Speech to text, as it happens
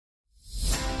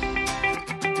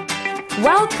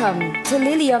Welcome to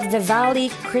Lily of the Valley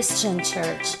Christian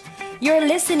Church. You're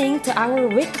listening to our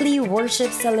weekly worship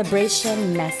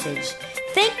celebration message.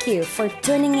 Thank you for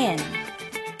tuning in.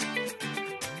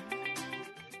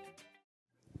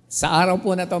 Sa araw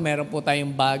po na to, meron po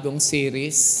tayong bagong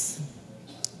series.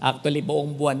 Actually,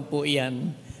 buong buwan po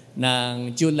iyan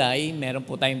ng July. Meron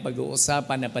po tayong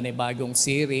pag-uusapan na panibagong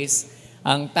series.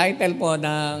 Ang title po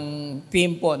ng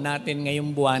theme po natin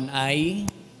ngayong buwan ay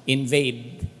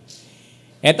Invade.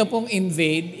 Ito pong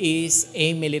invade is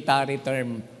a military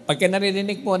term. Pagka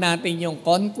naririnig po natin yung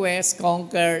conquest,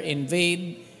 conquer,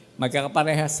 invade,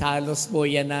 magkakaparehas halos po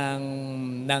yan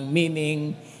ng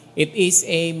meaning. It is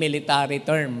a military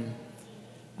term.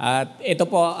 At ito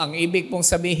po, ang ibig pong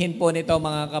sabihin po nito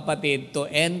mga kapatid, to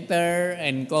enter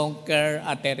and conquer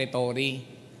a territory.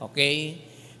 Okay?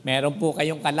 Meron po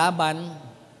kayong kalaban,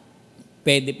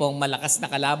 pwede pong malakas na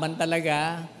kalaban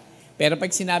talaga. Pero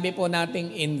pag sinabi po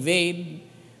nating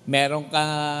invade, meron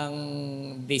kang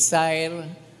desire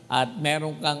at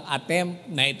meron kang attempt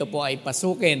na ito po ay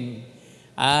pasukin.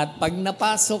 At pag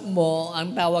napasok mo,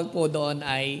 ang tawag po doon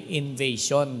ay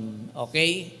invasion.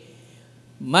 Okay?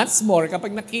 Much more,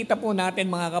 kapag nakita po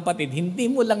natin mga kapatid, hindi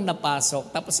mo lang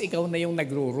napasok, tapos ikaw na yung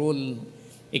nagro-rule.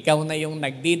 Ikaw na yung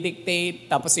nagdidictate,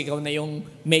 tapos ikaw na yung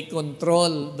may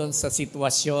control doon sa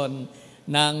sitwasyon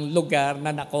ng lugar na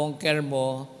na-conquer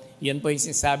mo. Yun po yung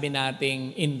sinasabi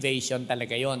nating invasion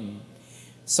talaga yon.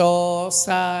 So,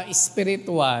 sa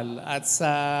spiritual at sa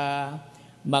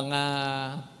mga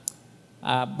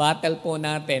battle po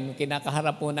natin,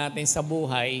 kinakaharap po natin sa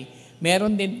buhay,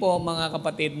 meron din po mga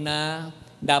kapatid na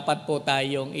dapat po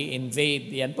tayong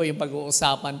i-invade. Yan po yung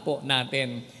pag-uusapan po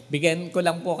natin. Bigyan ko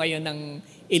lang po kayo ng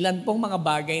ilan pong mga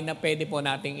bagay na pwede po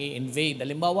nating i-invade.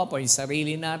 Halimbawa po, yung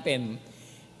sarili natin.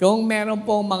 Kung meron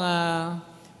po mga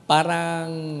parang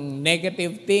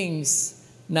negative things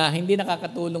na hindi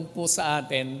nakakatulong po sa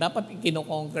atin, dapat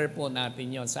i-conquer po natin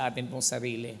yon sa atin pong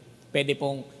sarili. Pwede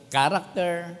pong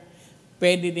character,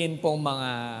 pwede din pong mga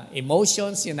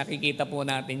emotions, yung nakikita po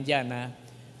natin dyan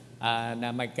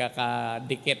na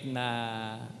magkakadikit na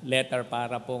letter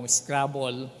para pong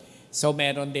Scrabble. So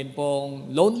meron din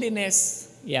pong loneliness,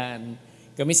 yan.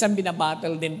 Kamisan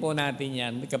binabattle din po natin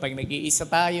yan. Kapag nag-iisa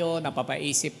tayo,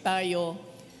 napapaisip tayo,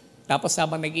 tapos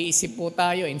habang nag-iisip po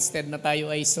tayo, instead na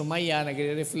tayo ay sumaya,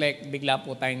 nagre-reflect, bigla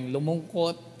po tayong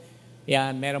lumungkot.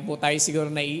 Yan, meron po tayo siguro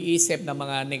naiisip na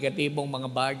mga negatibong mga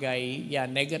bagay.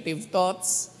 Yan, negative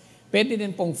thoughts. Pwede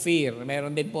din pong fear.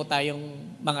 Meron din po tayong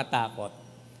mga takot.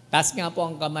 Taas nga po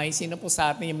ang kamay. Sino po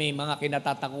sa atin may mga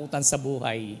kinatatakutan sa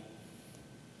buhay?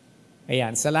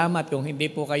 Ayan, salamat kung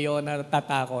hindi po kayo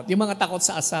natatakot. Yung mga takot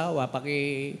sa asawa,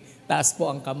 pakitaas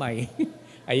po ang kamay.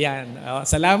 Ayan,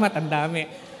 salamat, ang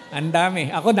dami. Ang dami.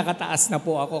 Ako nakataas na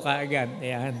po ako kaagad.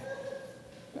 Ayan.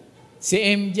 Si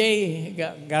MJ,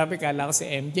 grabe kala ko si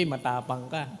MJ,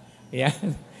 matapang ka.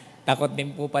 Ayan. Takot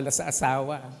din po pala sa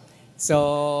asawa. So,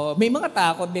 may mga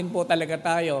takot din po talaga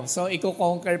tayo. So,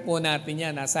 i-conquer po natin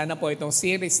yan. Sana po itong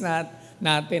series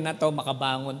natin na to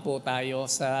makabangon po tayo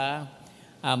sa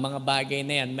mga bagay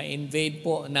na yan. Ma-invade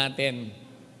po natin.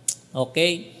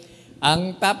 Okay?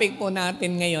 Ang topic po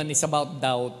natin ngayon is about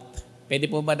doubt. Pwede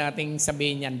po ba nating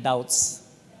sabihin yan, doubts?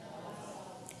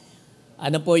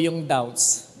 Ano po yung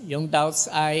doubts? Yung doubts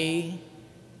ay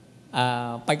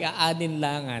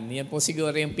pag-aalinlangan. Yan po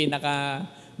siguro yung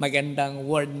pinakamagandang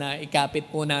word na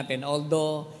ikapit po natin.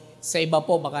 Although sa iba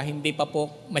po, baka hindi pa po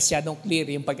masyadong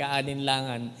clear yung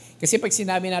pag-aalinlangan. Kasi pag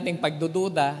sinabi natin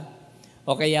pagdududa,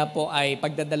 o kaya po ay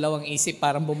pagdadalawang isip,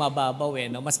 parang bumababaw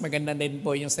no? Mas maganda din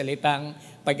po yung salitang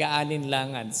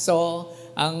pag-aalinlangan. So,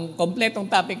 ang kompletong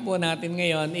topic po natin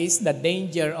ngayon is the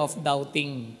danger of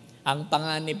doubting. Ang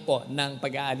panganib po ng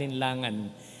pag-aalinlangan.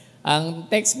 Ang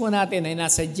text po natin ay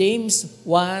nasa James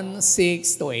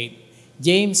 1:6-8.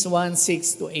 James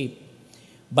 1:6-8.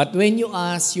 But when you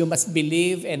ask, you must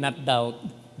believe and not doubt,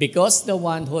 because the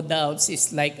one who doubts is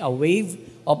like a wave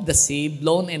of the sea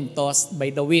blown and tossed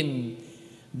by the wind.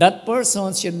 That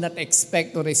person should not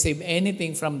expect to receive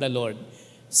anything from the Lord.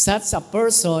 Such a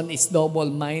person is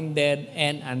double-minded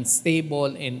and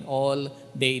unstable in all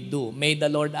they do. May the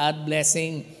Lord add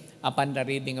blessing upon the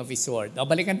reading of His Word. O,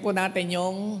 balikan po natin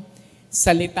yung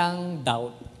salitang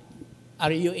doubt.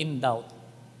 Are you in doubt?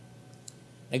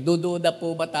 Nagdududa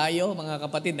po ba tayo,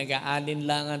 mga kapatid?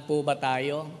 Nag-aalinlangan po ba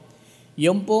tayo?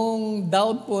 Yung pong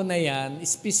doubt po na yan,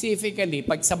 specifically,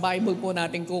 pag sa Bible po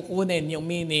natin kukunin yung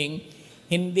meaning,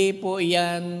 hindi po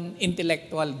yan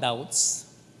intellectual doubts.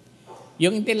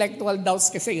 Yung intellectual doubts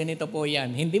kasi ganito po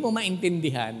yan. Hindi mo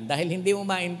maintindihan. Dahil hindi mo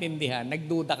maintindihan,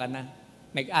 nagduda ka na.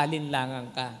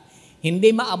 Nag-alinlangan ka.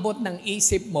 Hindi maabot ng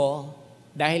isip mo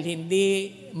Dahil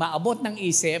hindi maabot ng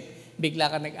isip, bigla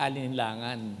ka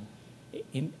nag-alinlangan.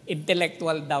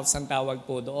 Intellectual doubts ang tawag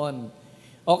po doon.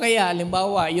 O kaya,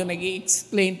 halimbawa, yung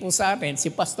nag-i-explain po sa atin, si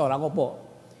pastor, ako po,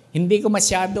 hindi ko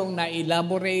masyadong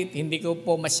na-elaborate, hindi ko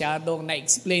po masyadong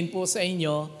na-explain po sa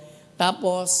inyo,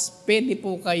 tapos pwede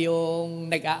po kayong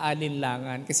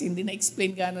nag-aalinlangan kasi hindi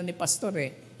na-explain gano'n ni pastor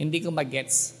hindi ko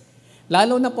magets.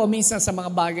 Lalo na po minsan sa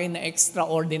mga bagay na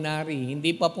extraordinary,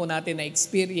 hindi pa po natin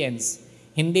na-experience,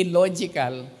 hindi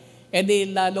logical,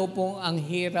 edi lalo pong ang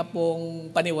hirap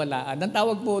pong paniwalaan. Ang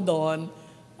tawag po doon,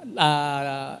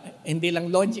 hindi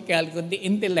lang logical, kundi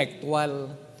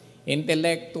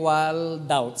intellectual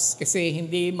doubts kasi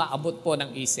hindi maabot po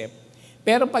ng isip.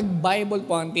 Pero pag Bible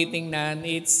po ang titingnan,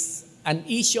 it's an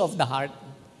issue of the heart.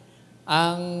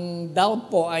 Ang doubt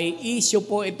po ay issue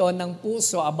po ito ng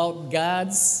puso about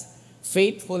God's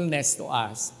faithfulness to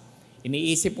us.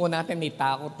 Iniisip po natin, may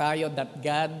takot tayo that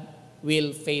God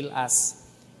will fail us.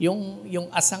 Yung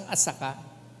asang-asa ka,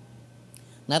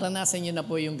 naranasan niyo na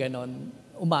po yung ganon,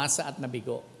 umasa at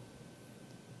nabigo.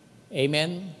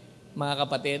 Amen? Mga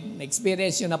kapatid,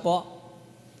 na-experience nyo na po.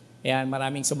 Ayan,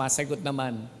 maraming sumasagot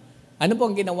naman. Ano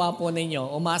pong ginawa po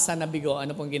ninyo? Umasa na bigo,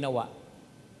 ano pong ginawa?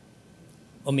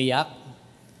 Umiyak?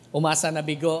 Umasa na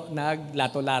bigo,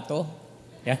 naglato-lato?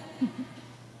 Ayan.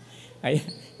 Ayan.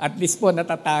 At least po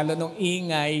natatalo ng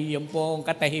ingay, yung pong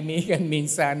katahimikan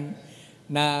minsan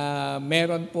na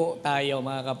meron po tayo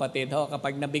mga kapatid.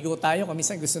 Kapag nabigo tayo,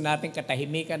 minsan gusto natin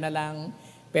katahimikan na lang,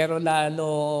 pero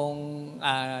lalong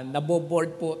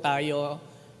naboboard po tayo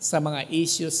sa mga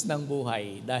issues ng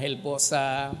buhay dahil po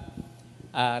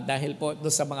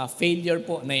doon sa mga failure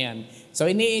po na yan. So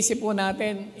iniisip po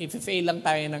natin, if fail lang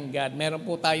tayo ng God, meron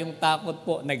po tayong takot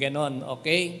po na ganon,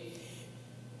 okay?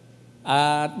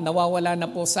 At nawawala na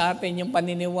po sa atin yung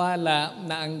paniniwala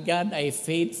na ang God ay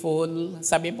faithful.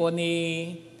 Sabi po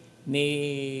ni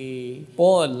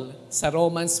Paul sa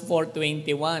Romans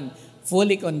 4:21,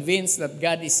 fully convinced that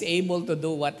God is able to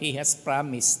do what He has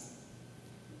promised.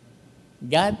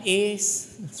 God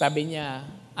is, sabi niya,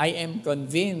 I am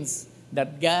convinced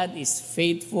that God is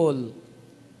faithful.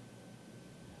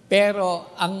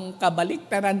 Pero ang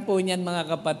kabaliktaran po niyan mga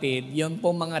kapatid, yun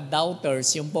po mga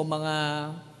doubters, yung po mga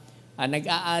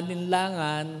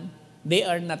nag-aalinlangan, they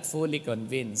are not fully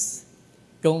convinced.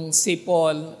 Kung si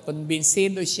Paul,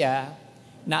 kumbinsido siya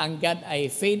na ang God ay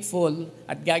faithful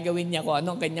at gagawin niya kung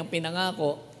anong kanyang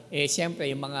pinangako,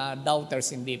 siyempre yung mga doubters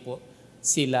hindi po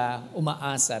sila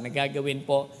umaasa na gagawin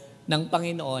po ng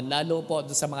Panginoon, lalo po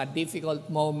sa mga difficult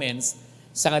moments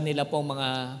sa kanila pong mga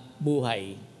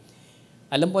buhay.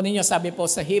 Alam po ninyo, sabi po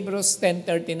sa Hebrews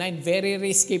 10:39, very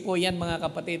risky po yan mga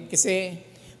kapatid kasi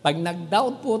pag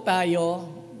nag-doubt po tayo,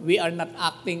 we are not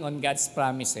acting on God's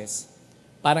promises.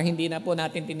 Parang hindi na po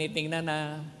natin tinitingnan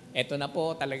na eto na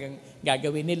po talagang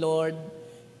gagawin ni Lord.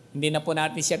 Hindi na po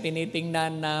natin siya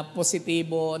tinitingnan na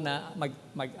positibo na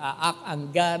mag-a-act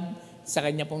ang God sa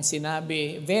kanya pong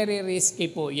sinabi. Very risky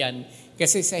po yan.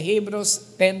 Kasi sa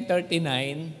Hebrews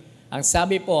 10:39, ang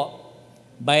sabi po,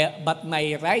 but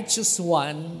my righteous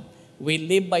one will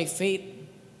live by faith,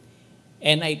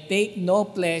 and I take no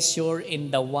pleasure in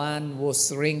the one who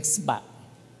shrinks back.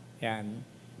 Yan.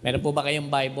 Meron po ba kayong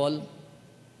Bible?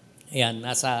 Yan,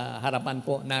 nasa harapan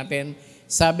po natin.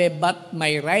 Sabi, but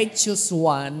my righteous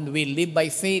one will live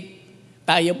by faith.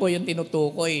 Tayo po yung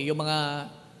tinutukoy, yung mga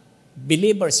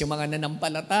believers, yung mga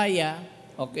nanampalataya,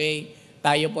 okay?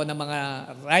 Tayo po na mga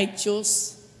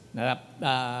righteous,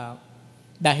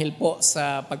 dahil po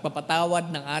sa pagpapatawad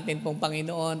ng atin pong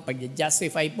Panginoon,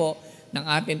 pag-justify po ng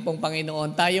atin pong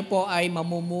Panginoon, tayo po ay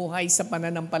mamumuhay sa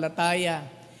pananampalataya.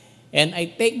 And I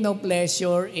take no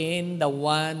pleasure in the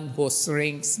one who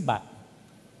shrinks back.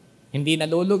 Hindi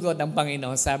nalulugod ang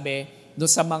Panginoon, sabi, doon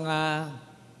sa mga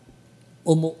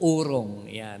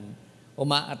umuurong, yan,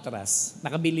 umaatras.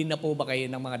 Nakabili na po ba kayo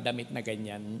ng mga damit na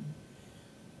ganyan?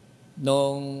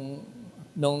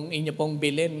 Nung inyo pong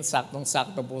bilin,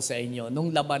 saktong-sakto po sa inyo.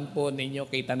 Nung laban po ninyo,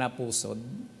 kita na pusod.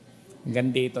 Hanggang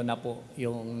dito na po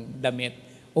yung damit.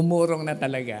 Umurong na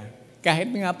talaga. Kahit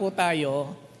nga po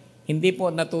tayo, hindi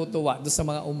po natutuwa doon sa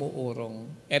mga umuurong.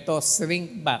 Ito,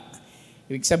 shrink back.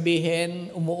 Ibig sabihin,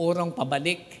 umuurong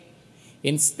pabalik.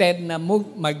 Instead na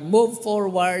mag-move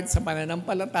forward sa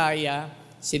pananampalataya,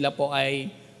 sila po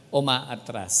ay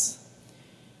umaatras.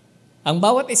 Ang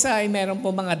bawat isa ay meron po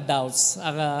mga doubts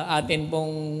atin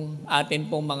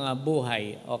pong mga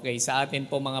buhay, okay, sa atin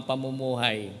pong mga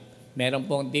pamumuhay. Meron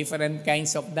pong different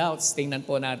kinds of doubts. Tingnan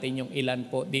po natin yung ilan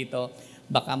po dito.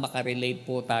 Baka makarelate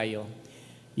po tayo.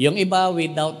 Yung iba,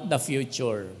 we doubt the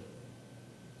future.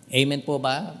 Amen po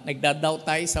ba? Nagda-doubt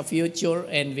tayo sa future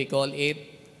and we call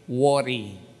it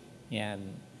worry. Yan.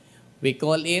 We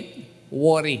call it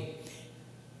worry.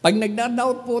 Pag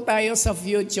nagda-doubt po tayo sa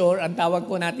future, ang tawag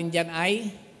po natin dyan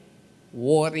ay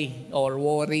worry or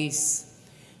worries.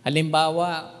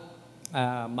 Halimbawa,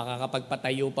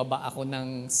 makakapagpatayo pa ba ako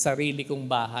ng sarili kong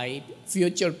bahay?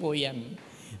 Future po yan.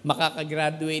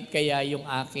 Makakagraduate kaya yung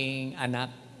aking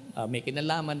anak? May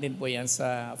kinalaman din po yan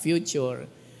sa future.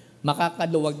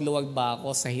 Makakaluwag-luwag ba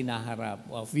ako sa hinaharap?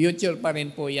 Future pa rin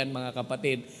po yan, mga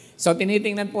kapatid. So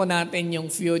tinitingnan po natin yung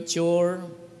future,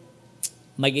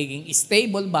 magiging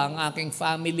stable ba ang aking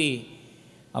family?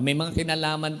 May mga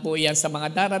kinalaman po yan sa mga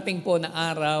darating po na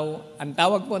araw. Ang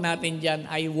tawag po natin dyan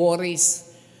ay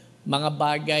worries. Mga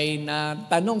bagay na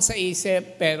tanong sa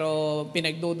isip pero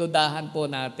pinagdududahan po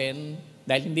natin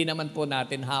dahil hindi naman po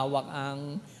natin hawak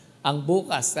ang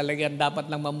bukas. Talagang dapat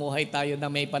lang mamuhay tayo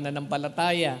na may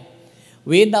pananampalataya.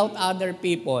 Without other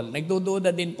people, nagdududa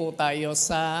din po tayo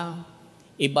sa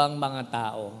ibang mga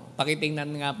tao. Pakitingnan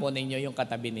nga po ninyo yung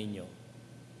katabi ninyo.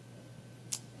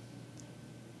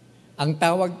 Ang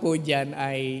tawag po dyan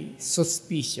ay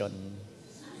suspicion.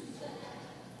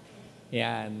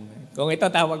 Yan. Kung ito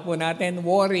tawag po natin,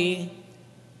 worry.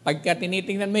 Pagka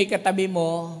tinitingnan mo yung katabi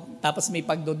mo, tapos may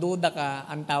pagdududa ka,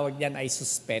 ang tawag dyan ay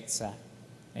suspetsa.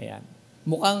 Ayan.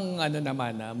 Mukhang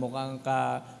mukhang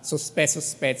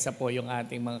suspetsa po yung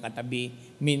ating mga katabi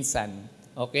minsan.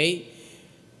 Okay?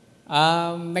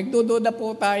 Nagdududa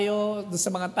po tayo sa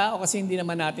mga tao kasi hindi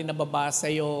naman natin nababasa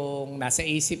yung nasa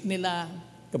isip nila,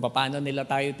 kung paano nila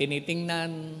tayo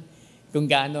tinitingnan, kung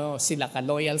gaano sila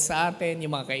ka-loyal sa atin,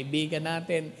 yung mga kaibigan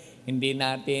natin. Hindi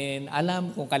natin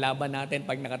alam kung kalaban natin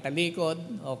pag nakatalikod,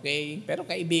 okay? Pero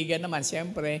kaibigan naman,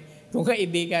 siyempre, kung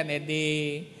kaibigan,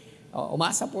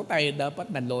 umasa po tayo dapat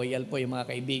na loyal po yung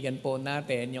mga kaibigan po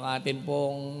natin, yung atin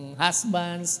pong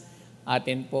husbands,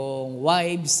 atin pong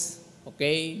wives,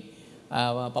 okay?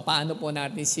 Paano po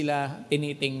natin sila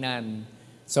tinitingnan.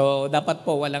 So, dapat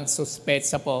po walang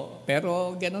suspetsa po.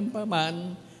 Pero ganun pa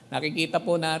man, nakikita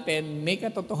po natin, may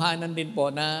katotohanan din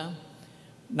po na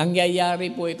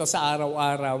nangyayari po ito sa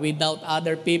araw-araw without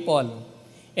other people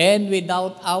and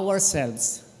without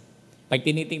ourselves. Pag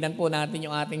tinitingnan po natin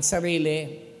yung ating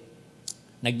sarili,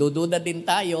 nagdududa din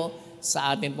tayo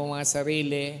sa ating pong mga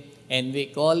sarili and we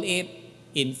call it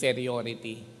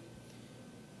inferiority.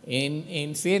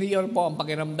 Inferior po ang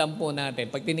pakiramdam po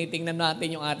natin. Pag tinitingnan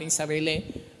natin yung ating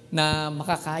sarili, na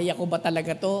makakaya ko ba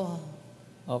talaga to?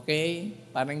 Okay?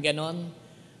 Parang ganon.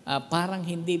 Parang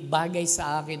hindi bagay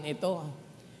sa akin ito.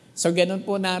 So ganon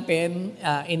po natin,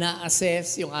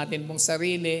 ina-assess yung atin pong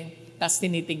sarili, tapos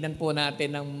tinitingnan po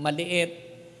natin ng maliit.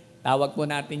 Tawag po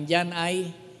natin dyan ay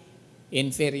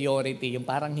inferiority. Yung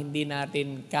parang hindi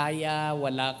natin kaya,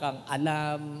 wala kang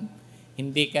alam,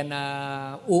 hindi ka na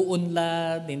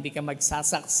uunlad, hindi ka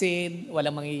magsasaksid,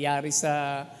 walang mangyayari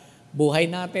sa buhay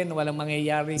natin, walang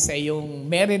mangyayari sa iyong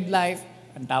married life.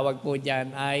 Ang tawag po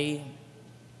dyan ay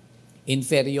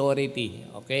inferiority.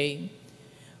 Okay?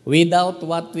 Without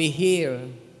what we hear,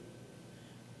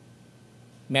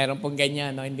 meron pong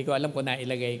ganyan, no? Hindi ko alam kung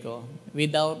nailagay ko.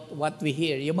 Without what we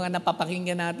hear, yung mga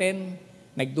napapakinggan natin,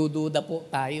 nagdududa po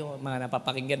tayo. Mga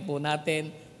napapakinggan po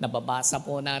natin, nababasa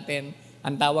po natin.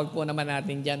 Ang tawag po naman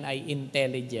natin dyan ay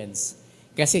intelligence.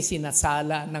 Kasi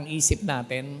sinasala ng isip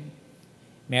natin,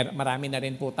 marami na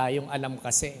rin po tayong alam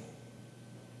kasi.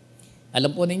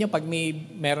 Alam po ninyo, pag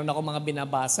meron ako mga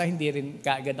binabasa, hindi rin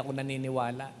kaagad ako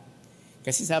naniniwala.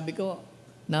 Kasi sabi ko,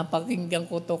 napakinggan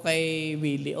ko to kay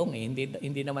Willie Ong,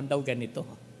 hindi naman daw ganito.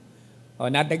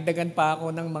 Nadagdagan pa ako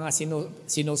ng mga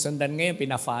sinusundan ngayon,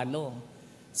 pina-follow.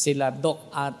 Sila Doc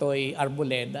Atoy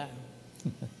Arboleda.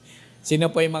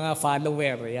 Sino po yung mga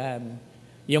follower? Yan.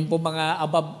 Yung po mga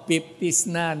above 50s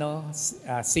na,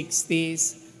 60s,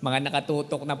 mga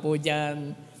nakatutok na po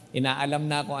dyan, inaalam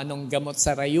na kung anong gamot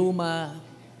sa rayuma,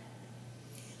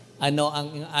 ano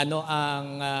ang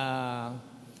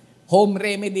home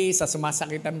remedy sa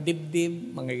sumasakit ang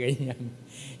dibdib, mga ganyan.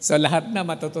 So lahat na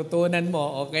matututunan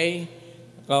mo, okay?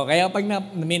 Kaya pag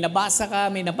may nabasa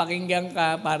ka, may napakinggan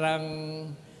ka, parang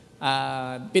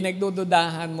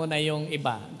pinagdududahan mo na yung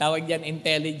iba. Tawag yan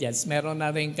intelligence. Meron na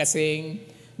rin kasing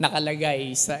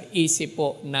nakalagay sa isip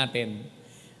po natin.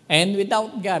 And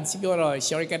without God, siguro,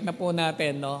 shortcut na po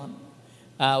natin, no?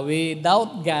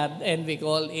 Without God, and we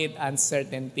call it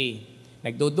uncertainty.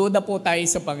 Nagdududa po tayo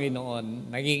sa Panginoon.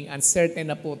 Naging uncertain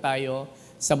na po tayo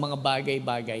sa mga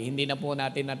bagay-bagay. Hindi na po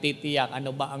natin natitiyak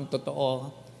ano ba ang totoo.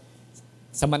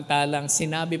 Samantalang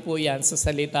sinabi po yan sa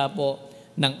salita po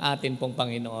ng atin pong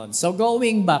Panginoon. So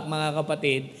going back, mga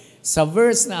kapatid, sa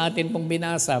verse na atin pong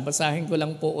binasa, basahin ko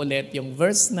lang po ulit yung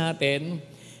verse natin.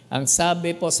 Ang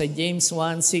sabi po sa James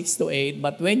 1:6-8,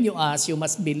 "But when you ask, you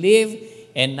must believe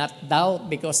and not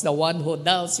doubt, because the one who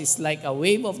doubts is like a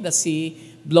wave of the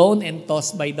sea, blown and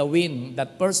tossed by the wind.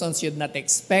 That person should not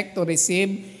expect to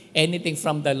receive anything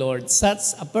from the Lord.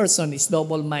 Such a person is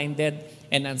double-minded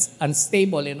and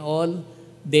unstable in all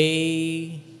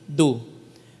they do."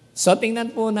 So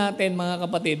tingnan po natin mga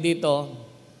kapatid dito,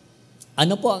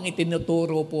 ano po ang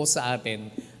itinuturo po sa atin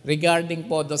regarding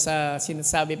po do sa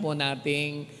sinasabi po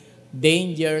nating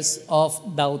dangers of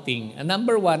doubting.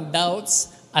 Number one, doubts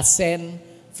ascend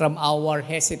from our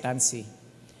hesitancy.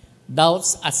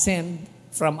 Doubts ascend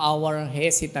from our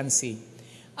hesitancy.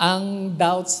 Ang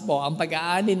doubts po, ang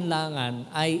pag-aalinlangan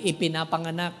ay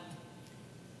ipinapanganak,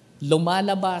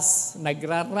 lumalabas,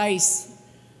 nagra-rise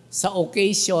sa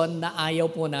occasion na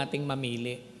ayaw po nating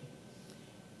mamili.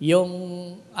 Yung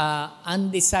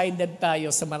undecided tayo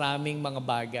sa maraming mga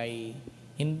bagay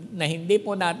na hindi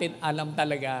po natin alam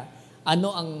talaga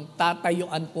ano ang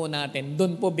tatayuan po natin,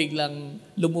 doon po biglang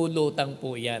lumulutang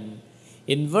po yan.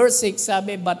 In verse 6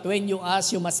 sabi, "But when you ask,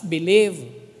 you must believe."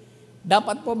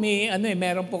 Dapat po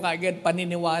meron po kaagad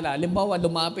paniniwala. Halimbawa,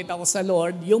 lumapit ako sa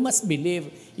Lord, you must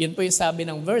believe. Yun po yung sabi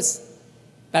ng verse.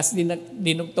 Tapos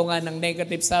dinugtungan ng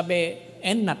negative sabi,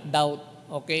 "and not doubt."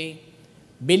 Okay?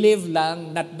 Believe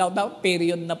lang, not doubt. Doubt,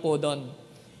 period na po doon.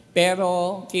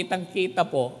 Pero kitang-kita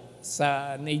po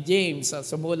ni James, sa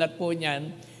sumulat po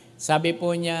niyan, sabi po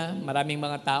niya, maraming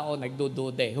mga tao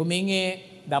nagdududa. Humingi,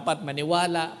 dapat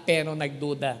maniwala, pero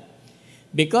nagduda.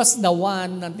 Because the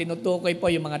one, ang tinutukoy po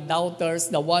yung mga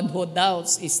doubters, the one who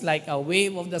doubts is like a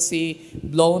wave of the sea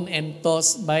blown and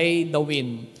tossed by the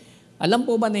wind. Alam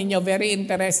po ba ninyo, very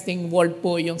interesting word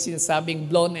po yung sinasabing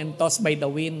blown and tossed by the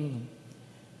wind.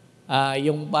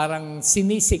 Yung parang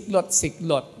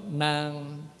sinisiklot-siklot ng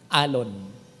alon.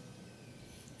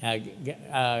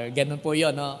 Ganun po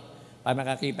yun, no?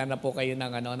 Nakakita na po kayo ng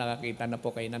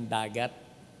dagat.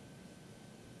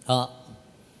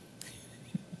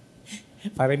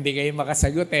 Para hindi kayo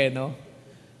makasagot no?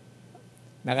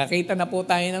 Nakakita na po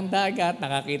tayo ng dagat,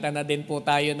 nakakita na din po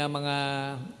tayo ng mga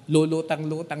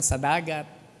lulutang-lutang sa dagat.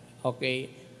 Okay?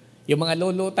 Yung mga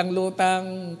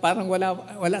lulutang-lutang, parang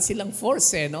wala silang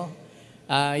force no?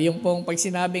 Yung pong pag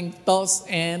sinabing tossed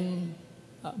and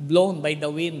blown by the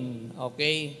wind,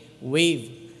 okay?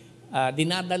 Wave.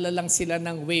 Dinadala lang sila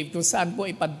ng wave kung saan po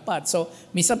ipadpad. So,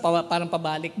 minsan parang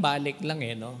pabalik-balik lang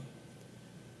no?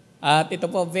 At ito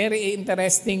po, very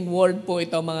interesting word po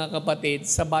ito mga kapatid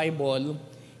sa Bible.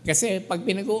 Kasi pag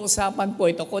pinag-uusapan po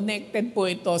ito, connected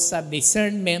po ito sa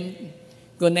discernment,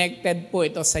 connected po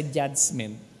ito sa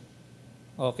judgment.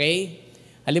 Okay?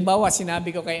 Halimbawa,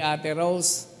 sinabi ko kay Ate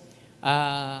Rose,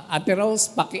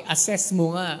 paki-assess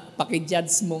mo nga,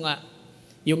 paki-judge mo nga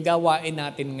yung gawain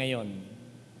natin ngayon.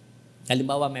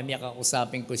 Halimbawa, may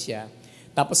kakausapin ko siya.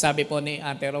 Tapos sabi po ni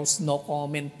Ate Rose, no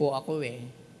comment po ako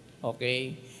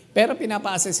Okay? Pero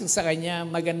pinapa-assess ko sa kanya,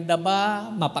 maganda ba,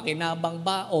 mapakinabang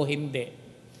ba, o hindi.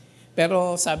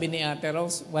 Pero sabi ni Ate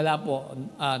Rose, wala po,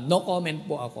 no comment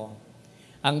po ako.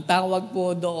 Ang tawag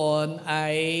po doon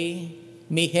ay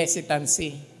may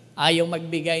hesitancy. Ayaw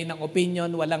magbigay ng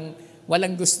opinion,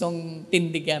 walang gustong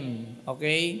tindigan.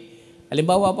 Okay?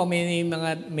 Halimbawa po may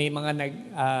mga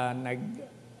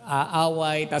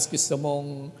nag-aaway, tapos gusto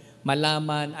mong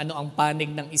malaman ano ang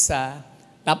panig ng isa,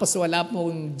 tapos wala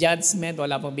pong judgment,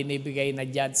 wala pong binibigay na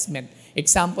judgment.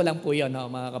 Example lang po yun,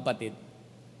 mga kapatid.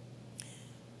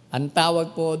 Ang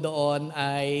tawag po doon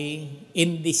ay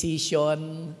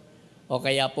indecision o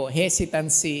kaya po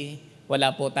hesitancy,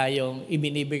 wala po tayong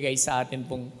ibinibigay sa atin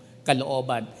pong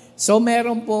kalooban. So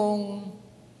meron pong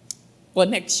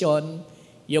connection,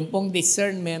 yung pong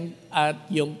discernment at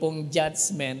yung pong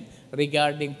judgment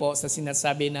regarding po sa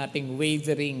sinasabi nating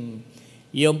wavering.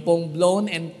 Yung pong blown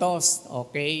and tossed,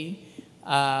 okay?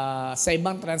 Sa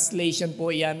ibang translation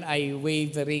po yan ay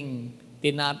wavering.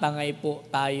 Tinatangay po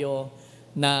tayo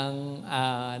ng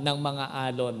mga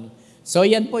alon. So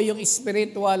yan po yung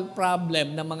spiritual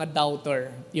problem ng mga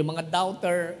doubter. Yung mga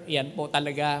doubter, yan po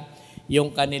talaga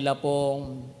yung kanila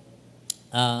pong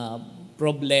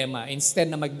problema.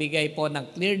 Instead na magbigay po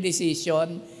ng clear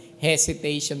decision,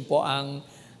 hesitation po ang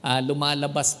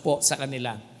lumalabas po sa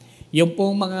kanila. Yung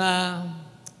pong mga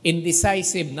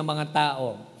indecisive na mga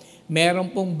tao,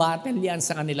 meron pong battle yan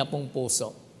sa kanila pong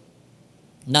puso.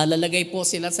 Nalalagay po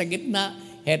sila sa gitna,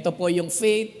 heto po yung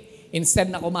faith, instead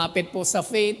na kumapit po sa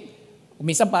faith,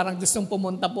 minsan parang gustong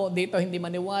pumunta po dito, hindi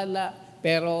maniwala,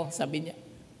 pero sabi niya,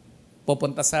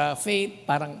 pupunta sa faith,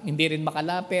 parang hindi rin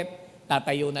makalapit,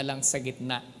 tatayo na lang sa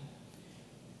gitna.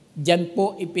 Diyan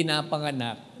po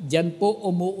ipinapanganak, diyan po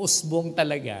umuusbong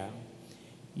talaga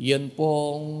Yun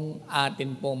pong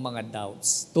atin pong mga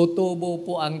doubts. Tutubo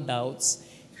po ang doubts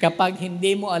kapag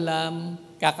hindi mo alam,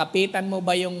 kakapitan mo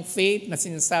ba yung faith na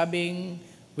sinasabing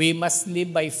we must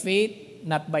live by faith,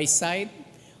 not by sight,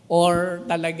 or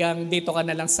talagang dito ka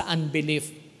na lang sa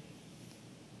unbelief.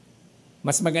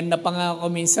 Mas maganda pa nga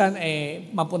ako minsan,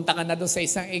 mapunta ka na doon sa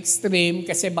isang extreme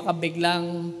kasi baka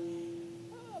biglang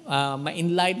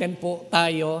ma-enlighten po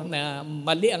tayo na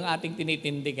mali ang ating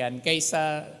tinitindigan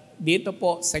kaysa dito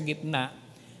po sa gitna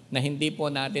na hindi po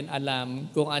natin alam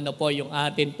kung ano po yung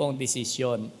atin pong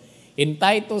desisyon. In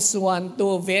Titus 1:2,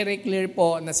 very clear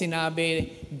po na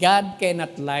sinabi, God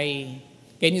cannot lie.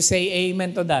 Can you say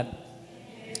amen to that?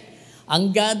 Ang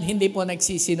God hindi po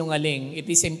nagsisinungaling. It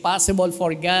is impossible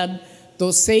for God to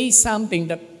say something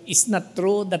that is not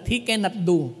true, that He cannot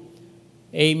do.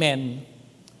 Amen.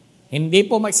 Hindi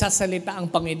po magsasalita ang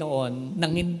Panginoon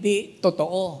ng hindi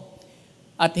totoo.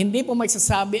 At hindi po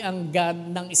magsasabi ang God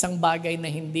ng isang bagay na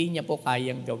hindi niya po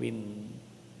kayang gawin.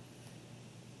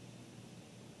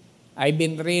 I've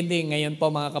been reading ngayon po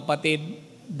mga kapatid,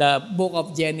 the book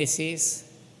of Genesis.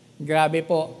 Grabe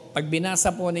po, pag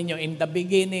binasa po ninyo, in the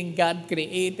beginning, God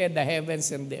created the heavens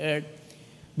and the earth.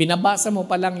 Binabasa mo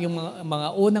pa lang yung mga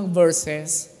unang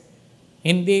verses,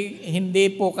 hindi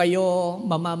po kayo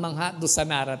mamamangha doon sa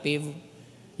narrative,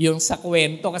 yung sa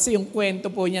kwento. Kasi yung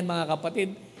kwento po niyan mga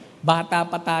kapatid, bata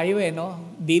pa tayo no?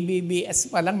 DBBS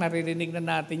pa lang, naririnig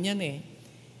na natin yan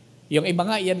Yung iba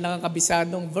nga, yan lang ang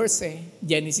kabisadong verse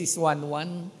Genesis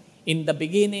 1:1, in the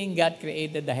beginning, God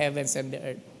created the heavens and the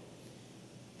earth.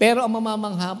 Pero ang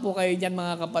mamamangha po kayo dyan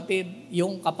mga kapatid,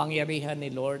 yung kapangyarihan ni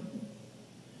Lord,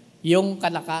 yung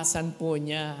kalakasan po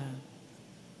niya,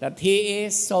 that He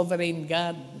is sovereign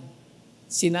God.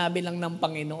 Sinabi lang ng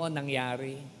Panginoon,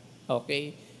 nangyari.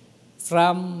 Okay?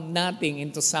 From nothing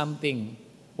into something.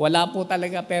 Wala po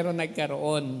talaga pero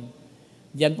nagkaroon.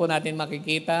 Diyan po natin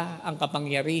makikita ang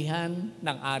kapangyarihan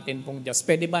ng atin pong Diyos.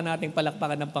 Pwede ba nating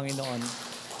palakpakan ng Panginoon?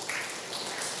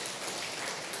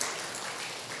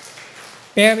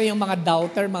 Pero yung mga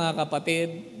doubter, mga kapatid,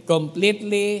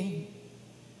 completely,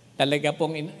 talaga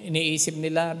pong iniisip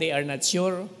nila, they are not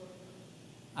sure.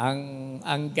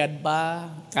 Ang God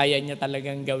ba, kaya niya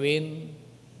talagang gawin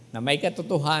na may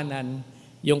katotohanan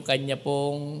yung kanya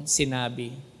pong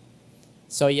sinabi.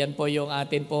 So yan po yung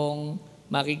atin pong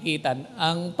makikita.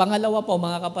 Ang pangalawa po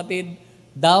mga kapatid,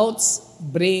 doubts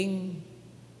bring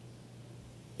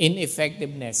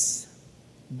ineffectiveness.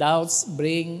 Doubts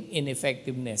bring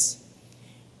ineffectiveness.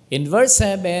 In verse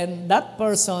 7, that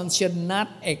person should not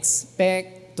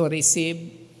expect to receive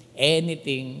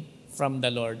anything from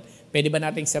the Lord. Pwede ba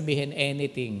nating sabihin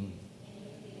anything?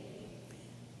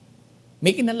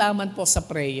 May kinalaman po sa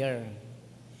prayer.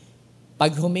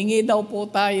 Pag humingi daw po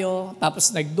tayo,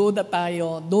 tapos nagduda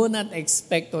tayo, do not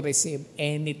expect to receive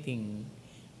anything.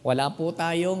 Wala po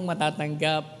tayong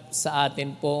matatanggap sa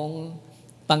atin pong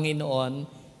Panginoon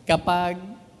kapag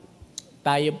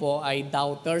tayo po ay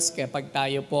doubters, kapag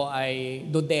tayo po ay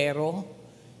dudero,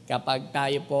 kapag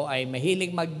tayo po ay mahilig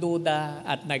magduda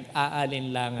at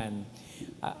nag-aalinlangan.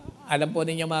 Alam po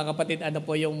ninyo mga kapatid, ano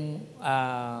po yung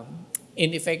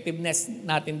ineffectiveness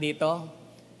natin dito?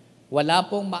 Wala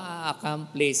pong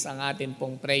ma-accomplish ang atin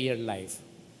pong prayer life.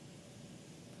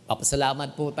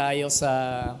 Papasalamat po tayo sa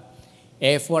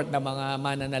effort ng mga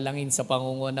mananalangin sa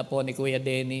pangunguna po ni Kuya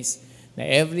Dennis na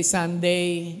every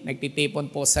Sunday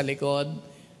nagtitipon po sa likod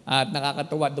at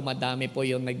nakakatuwa, dumadami po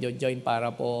yung nagjo-join para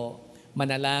po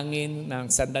manalangin ng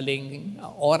sandaling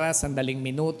oras, sandaling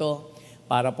minuto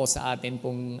para po sa atin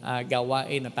pong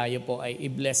gawain na tayo po ay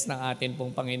i-bless ng atin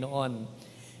pong Panginoon.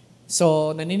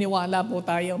 So, naniniwala po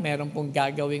tayo, meron pong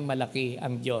gagawing malaki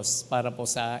ang Diyos para po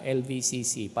sa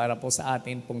LVCC, para po sa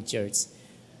atin pong church.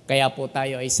 Kaya po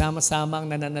tayo ay sama-samang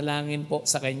nananalangin po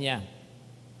sa Kanya.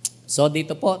 So,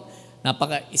 dito po,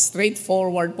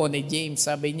 napaka-straightforward po ni James.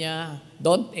 Sabi niya,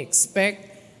 don't expect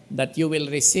that you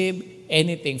will receive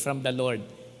anything from the Lord.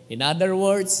 In other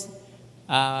words,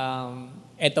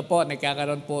 ito po,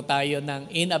 nagkakaroon po tayo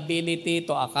ng inability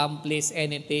to accomplish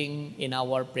anything in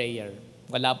our prayer.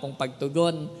 Wala pong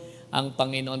pagtugon ang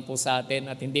Panginoon po sa atin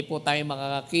at hindi po tayo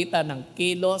makakakita ng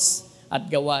kilos at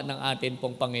gawa ng atin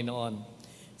pong Panginoon.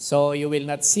 So you will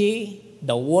not see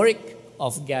the work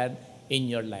of God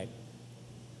in your life.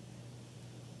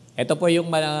 Ito po yung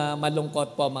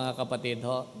malungkot po mga kapatid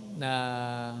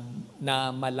na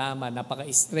malaman.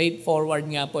 Napaka-straightforward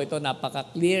nga po ito,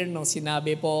 napaka-clear nung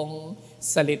sinabi pong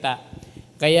salita.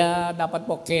 Kaya dapat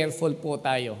po careful po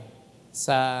tayo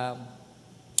sa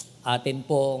atin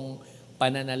pong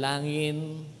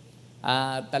pananalangin,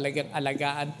 talagang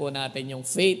alagaan po natin yung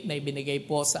faith na ibinigay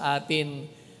po sa atin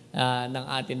ng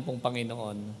atin pong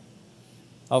Panginoon.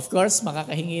 Of course,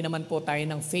 makakahingi naman po tayo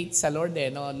ng faith sa Lord.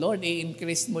 No? Lord,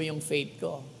 i-increase mo yung faith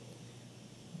ko.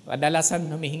 Kadalasan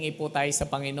humihingi po tayo sa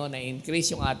Panginoon na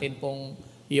increase yung atin pong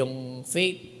yung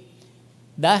faith.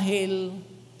 Dahil,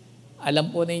 alam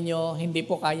po ninyo, hindi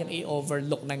po kayang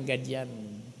i-overlook ng God yan.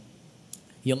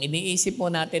 Yung iniisip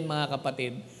po natin mga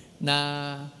kapatid, na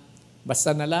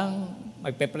basta na lang,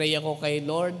 magpe-pray ako kay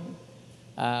Lord,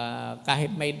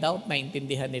 kahit may doubt,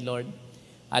 maintindihan ni Lord.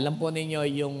 Alam po ninyo,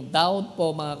 yung doubt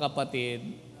po mga kapatid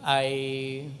ay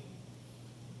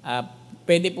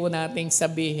pwede po nating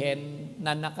sabihin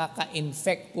na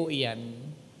nakaka-infect po yan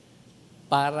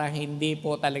para hindi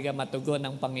po talaga matugon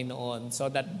ng Panginoon so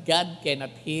that God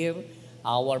cannot hear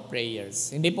our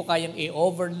prayers. Hindi po kayang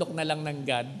i-overlook na lang ng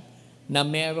God na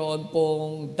meron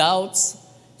pong doubts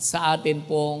sa atin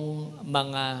pong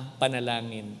mga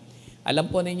panalangin. Alam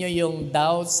po ninyo yung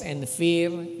doubts and fear,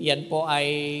 yan po ay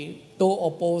two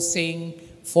opposing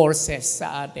forces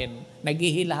sa atin.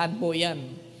 Naghihilahan po yan.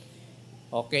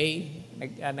 Okay?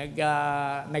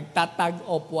 Nagtatag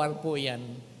of war po yan.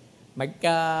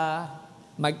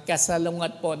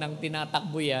 Magkasalungat po ng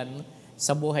tinatakbo yan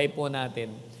sa buhay po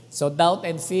natin. So doubt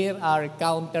and fear are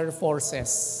counter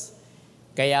forces.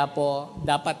 Kaya po,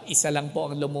 dapat isa lang po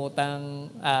ang lumutang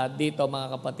dito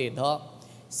mga kapatid,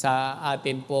 sa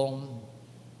atin pong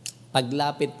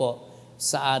paglapit po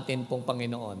sa atin pong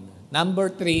Panginoon. Number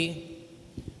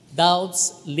 3,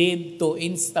 doubts lead to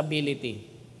instability.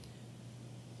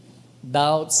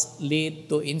 Doubts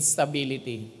lead to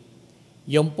instability.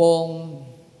 Yung pong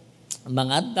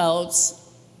mga doubts,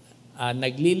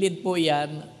 naglilid po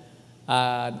yan,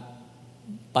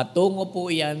 patungo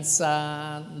po yan sa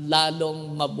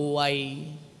lalong mabuhay,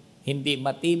 hindi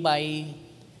matibay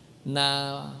na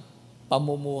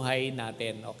pamumuhay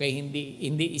natin. Okay,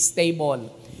 hindi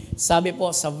stable. Sabi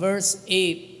po sa verse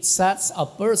 8, such a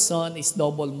person is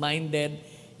double-minded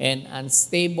and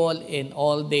unstable in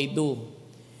all they do.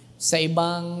 Sa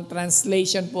ibang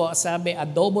translation po, sabi, a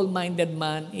double-minded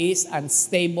man is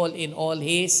unstable in all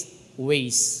his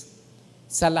ways.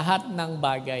 Sa lahat ng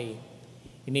bagay.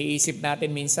 Iniisip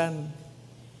natin minsan,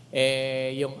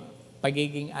 yung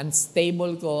pagiging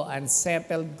unstable ko,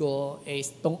 unsettled ko,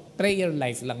 prayer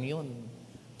life lang yun.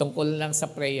 Tungkol lang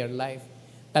sa prayer life.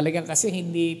 Talagang kasi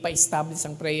hindi pa establish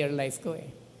ang prayer life ko .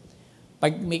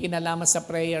 Pag may kinalaman sa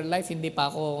prayer life, hindi pa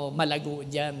ako malago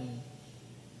dyan.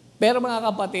 Pero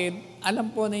mga kapatid, alam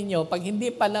po ninyo, pag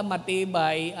hindi pala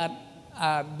matibay at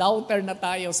doubter na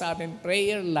tayo sa ating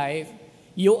prayer life,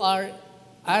 you are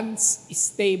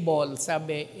unstable,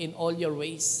 sabi, in all your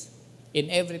ways,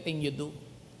 in everything you do.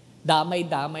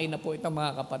 Damay-damay na po ito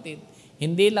mga kapatid.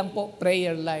 Hindi lang po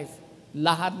prayer life.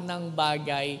 Lahat ng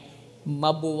bagay,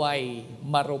 mabuhay,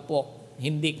 marupok,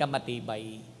 hindi ka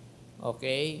matibay.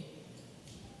 Okay?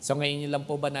 So ngayon nyo lang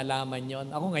po ba nalaman yon?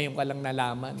 Ako ngayon ka lang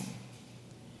nalaman.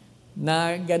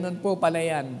 Na ganun po pala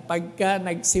yan. Pagka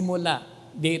nagsimula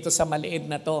dito sa maliit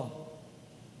na to,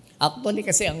 actually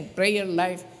kasi ang prayer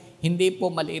life, hindi po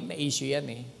maliit na issue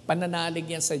yan . Pananalig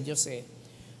yan sa Diyos .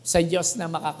 Sa Diyos na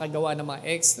makakagawa ng mga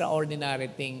extraordinary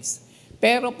things.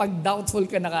 Pero pag doubtful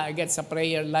ka na kaagad sa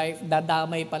prayer life,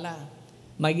 dadamay pala.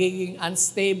 Magiging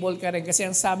unstable ka rin. Kasi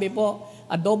ang sabi po,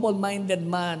 a double-minded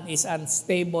man is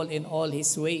unstable in all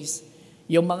his ways.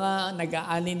 Yung mga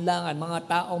nag-aalinlangan, mga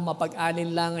taong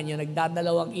mapag-alinlangan, yung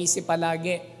nagdadalawang isip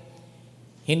palagi,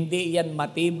 hindi yan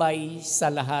matibay sa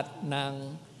lahat ng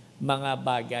mga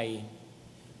bagay.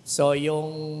 So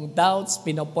yung doubts,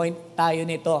 pinopoint tayo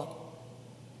nito.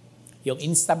 Yung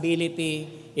instability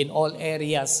in all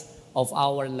areas of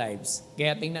our lives.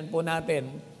 Kaya tingnan po natin,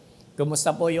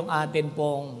 kumusta po yung atin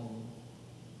pong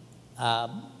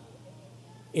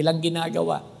ilang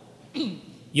ginagawa.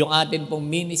 Yung atin pong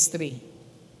ministry.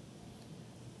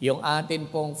 Yung atin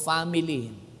pong family.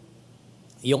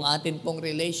 Yung atin pong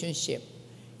relationship.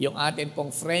 Yung atin pong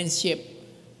friendship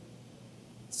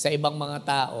sa ibang mga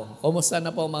tao. Kumusta na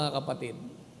po mga kapatid?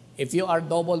 If you are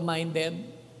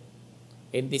double-minded,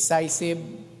 indecisive,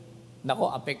 nako,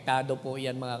 apektado po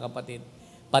yan mga kapatid.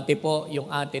 Pati po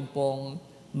yung atin pong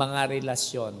mga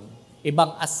relasyon.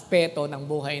 Ibang aspeto ng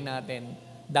buhay natin,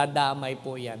 dadamay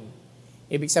po yan.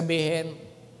 Ibig sabihin,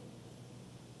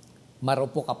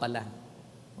 marupo ka pala.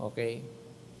 Okay?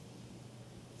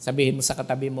 Sabihin mo sa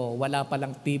katabi mo, wala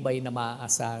palang tibay na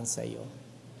maaasahan sa iyo.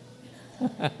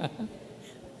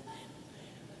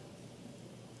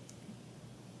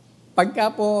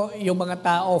 Pagka po yung mga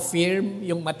tao firm,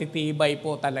 yung matitibay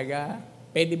po talaga,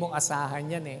 pwede mong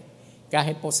asahan yan .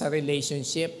 Kahit po sa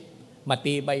relationship,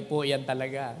 matibay po yan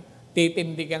talaga.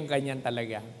 Titindigan ka niyan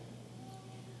talaga.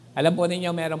 Alam po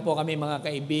ninyo, meron po kami mga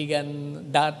kaibigan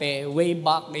dati, way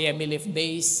back the Emily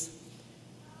days,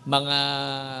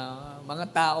 mga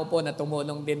tao po na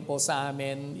tumulong din po sa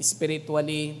amin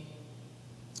spiritually,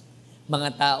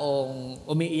 mga taong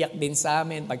umiiyak din sa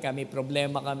amin pag kami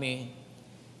problema kami.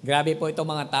 Grabe po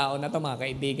itong mga tao na to, mga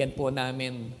kaibigan po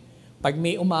namin. Pag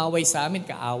may umaway sa amin,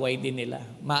 kaaway din nila.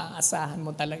 Maaasahan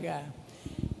mo talaga.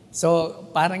 So,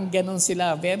 parang ganun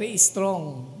sila, very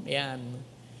strong. Yan.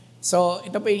 So,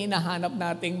 ito po yung hinahanap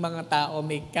nating mga tao,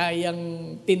 may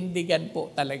kayang tindigan po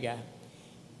talaga.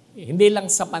 Hindi lang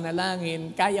sa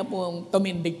panalangin, kaya pong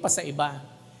tumindig pa sa iba.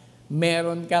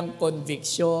 Meron kang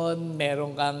conviction,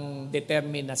 meron kang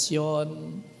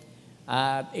determinasyon,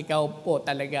 at ikaw po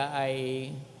talaga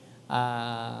ay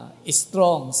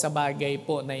strong sa bagay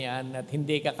po na yan at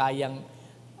hindi ka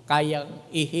kayang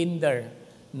i-hinder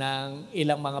ng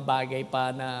ilang mga bagay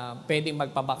pa na pwedeng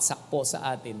magpabaksak po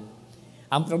sa atin.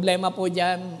 Ang problema po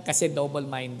dyan, kasi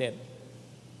double-minded.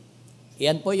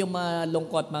 Yan po yung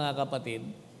malungkot, mga kapatid.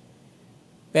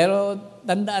 Pero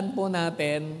tandaan po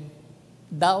natin,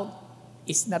 doubt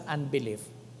is not unbelief.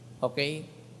 Okay?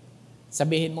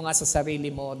 Sabihin mo nga sa sarili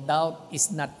mo, doubt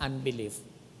is not unbelief.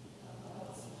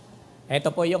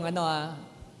 Ito po yung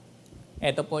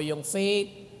ito po yung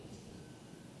faith,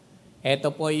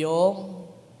 ito po yung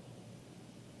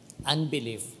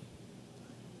unbelief.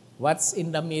 What's in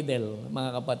the middle,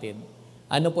 mga kapatid?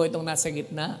 Ano po itong nasa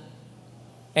gitna?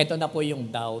 Ito na po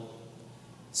yung doubt.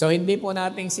 So hindi po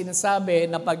nating sinasabi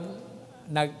na pag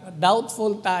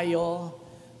doubtful tayo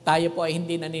po ay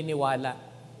hindi naniniwala.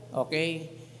 Okay?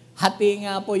 Hati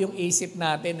nga po yung isip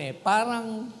natin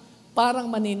Parang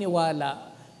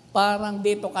maniniwala. Parang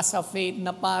dito ka sa faith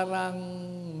na parang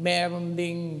meron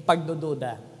ding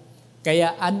pagdududa.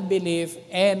 Kaya unbelief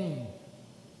and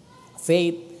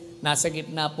faith, nasa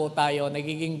gitna po tayo,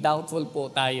 nagiging doubtful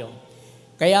po tayo.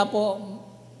 Kaya po,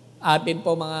 atin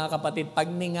po mga kapatid,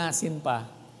 pagningasin pa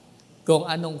kung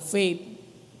anong faith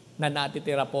na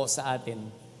natitira po sa atin.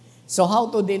 So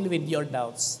how to deal with your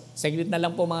doubts? Saglit na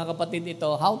lang po mga kapatid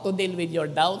ito, how to deal with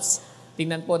your doubts.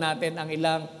 Tingnan po natin ang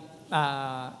ilang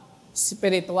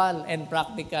spiritual and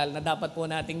practical na dapat po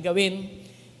natin gawin.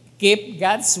 Keep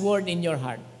God's word in your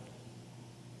heart.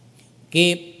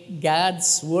 Keep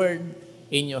God's word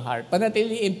in your heart.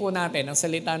 Panatiliin po natin ang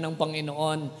salita ng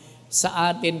Panginoon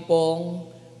sa atin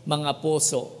pong mga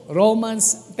puso.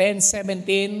 Romans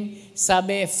 10:17,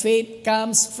 sabi, faith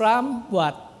comes from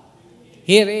what?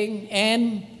 Hearing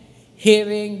and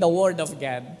hearing the word of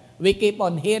God. We keep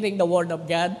on hearing the word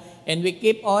of God and we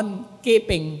keep on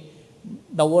keeping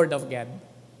the word of God.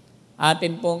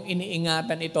 Atin pong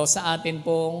iniingatan ito sa atin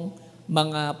pong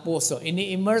mga puso.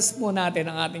 Ini-immerse po natin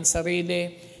ang ating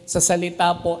sarili sa salita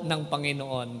po ng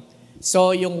Panginoon.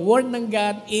 So, yung word ng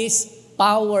God is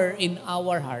power in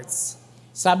our hearts.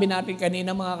 Sabi natin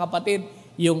kanina mga kapatid,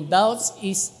 yung doubts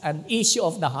is an issue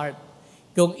of the heart.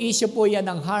 Kung issue po yan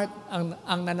ng heart,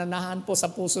 ang nananahan po sa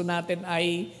puso natin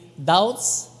ay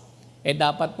doubts,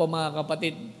 dapat po mga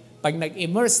kapatid, pag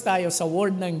nag-immerse tayo sa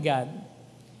word ng God,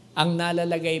 ang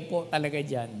nalalagay po talaga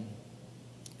dyan,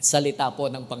 salita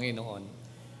po ng Panginoon.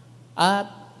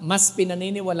 At mas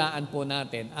pinaniniwalaan po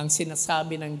natin ang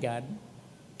sinasabi ng God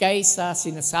kaysa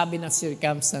sinasabi ng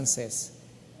circumstances.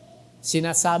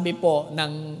 Sinasabi po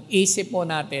ng isip po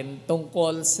natin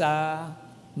tungkol sa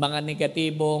mga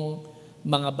negatibong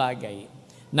mga bagay.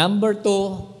 Number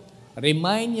 2,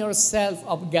 remind yourself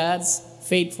of God's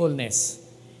faithfulness.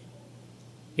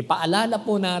 Ipaalala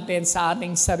po natin sa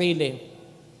ating sarili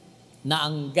na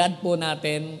ang God po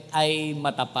natin ay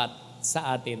matapat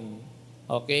sa atin.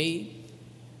 Okay?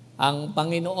 Ang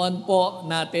Panginoon po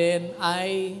natin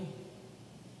ay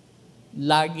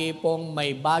lagi pong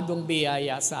may bagong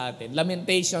biyaya sa atin.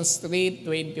 Lamentations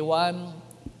 3:21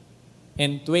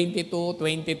 and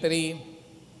 22-23.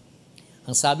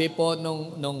 Ang sabi po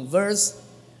nung verse,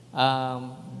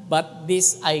 but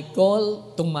this I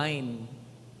call to mind.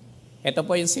 Ito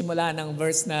po yung simula ng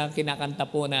verse na kinakanta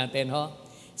po natin.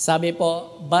 Sabi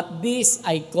po, but this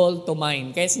I call to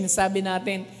mind. Kaya sinasabi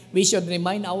natin, we should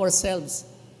remind ourselves.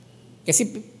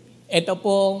 Kasi ito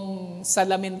pong sa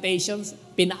Lamentations,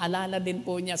 pinaalala din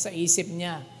po niya sa isip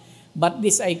niya. But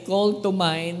this I call to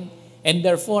mind, and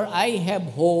therefore I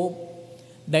have hope.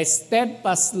 The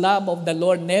steadfast love of the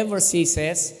Lord never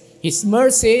ceases. His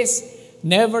mercies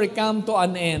never come to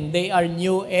an end. They are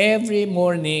new every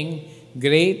morning.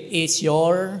 Great is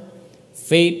your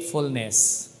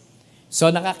faithfulness. So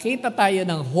nakakita tayo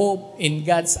ng hope in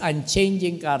God's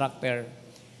unchanging character.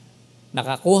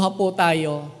 Nakakuha po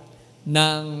tayo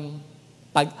ng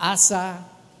pag-asa,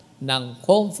 ng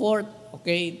comfort,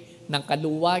 okay, ng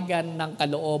kaluwagan, ng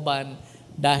kalooban,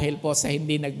 dahil po sa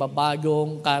hindi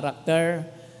nagbabagong karakter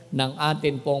ng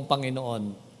atin pong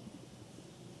Panginoon.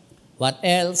 What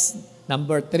else?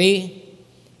 Number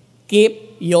 3,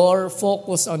 keep your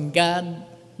focus on God,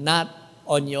 not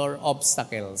on your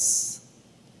obstacles.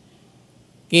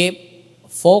 Keep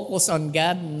focus on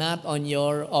God, not on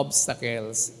your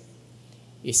obstacles.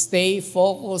 Stay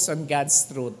focused on God's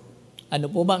truth. Ano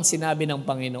po bang sinabi ng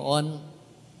Panginoon?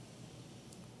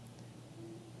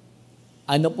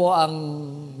 Ano po ang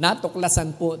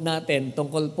natuklasan po natin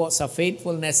tungkol po sa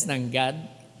faithfulness ng God?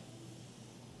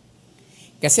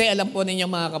 Kasi alam po ninyo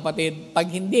mga kapatid, pag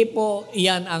hindi po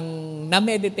iyan ang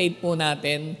na-meditate po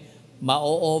natin,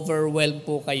 ma-overwhelm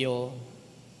po kayo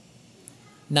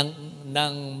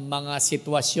ng mga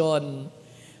sitwasyon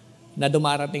na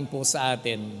dumarating po sa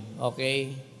atin.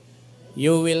 Okay?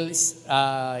 You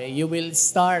will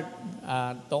start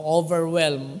to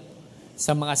overwhelm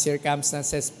sa mga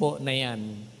circumstances po na yan.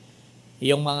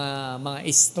 Yung mga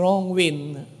strong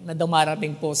wind na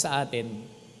dumarating po sa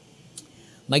atin.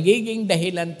 Magiging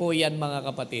dahilan po yan mga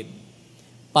kapatid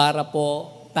para po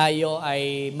tayo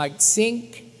ay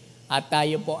mag-sink at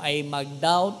tayo po ay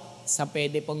mag-doubt sa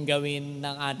pwede pong gawin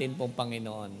ng atin pong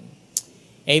Panginoon.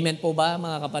 Amen po ba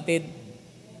mga kapatid?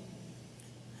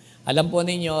 Alam po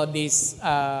ninyo, this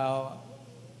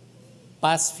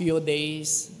past few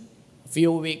days,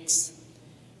 few weeks,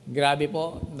 grabe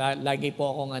po, lagi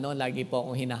po akong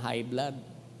hina-high blood.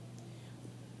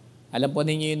 Alam po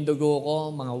ninyo yung dugo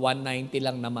ko, mga 190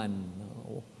 lang naman.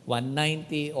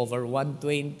 190 over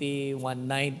 120,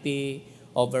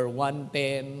 190 over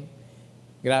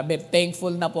 110. Grabe,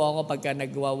 thankful na po ako pagka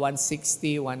nagwa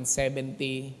 160,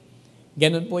 170.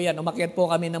 Ganun po yan. Umakyat po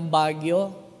kami ng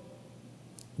Baguio.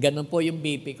 Ganun po yung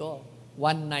BP ko,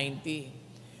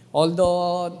 190.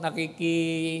 Although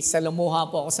nakikisalamuha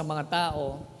po ako sa mga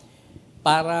tao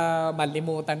para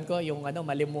malimutan ko yung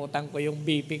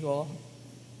BP ko.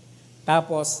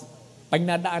 Tapos, pag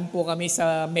nadaan po kami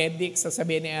sa medic,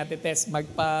 sasabihin ni Ate Tess,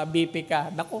 magpa-BP ka.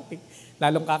 Naku,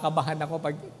 lalong kakabahan ako.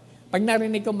 Pag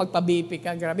narinig ko magpa-BP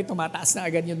ka, grabe, tumataas na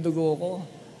agad yung dugo ko.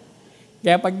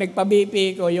 Kaya pag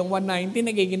nagpa-BP ko, yung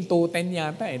 190, nagiging 210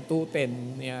 yata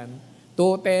 210, yan.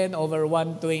 210 over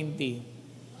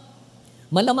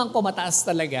 120. Malamang ko mataas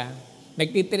talaga.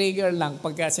 Nagtitrigger lang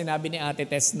pagka sinabi ni Ate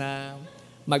Tess na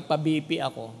magpa-BP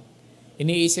ako.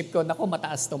 Iniisip ko, naku,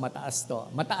 mataas to.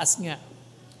 Mataas nga.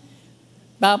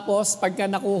 Tapos, pagka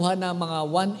nakuha na mga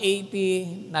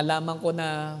 180, nalaman ko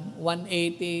na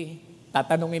 180,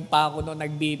 tatanungin pa ako nung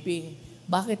nag-BP,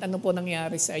 bakit ano po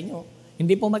nangyari sa inyo?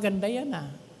 Hindi po maganda yan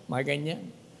mga ganyan.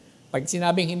 Pag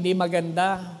sinabing hindi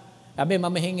maganda, sabi,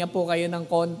 mamahinga po kayo ng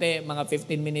konti, mga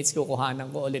 15 minutes kukuhanan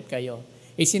ko ulit kayo.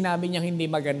 Sinabi niya hindi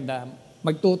maganda,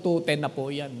 magtututen na po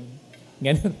yan.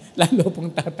 Ganun, lalo pong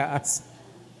tataas.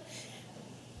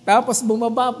 Tapos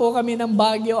bumaba po kami ng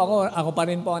Baguio. Ako pa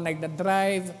rin po ang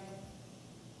nagda-drive.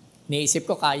 Niisip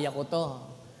ko, kaya ko to.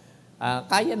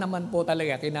 Kaya naman po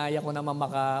talaga. Kinaya ko naman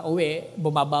makauwi.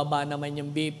 Bumababa naman yung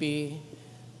BP.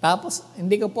 Tapos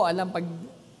hindi ko po alam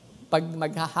pag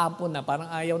maghahapon na,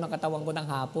 parang ayaw ng katawan ko ng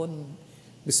hapon.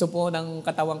 Gusto po ng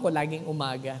katawan ko laging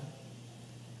umaga.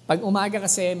 Pag umaga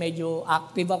kasi medyo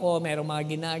active ako, merong mga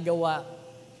ginagawa.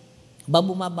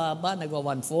 Bumababa,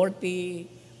 nagwa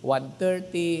 140,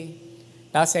 1:30.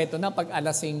 Tapos eto na, pag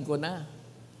alas 5 na.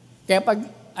 Kaya pag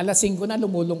alas 5 na,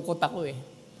 lumulungkot ako eh.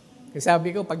 Kasi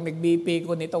sabi ko, pag nag-BP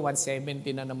ko nito,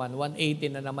 170 na naman,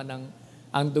 180 na naman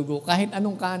ang dugo. Kahit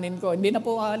anong kanin ko, hindi na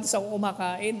po alis ako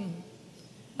kumakain.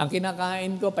 Ang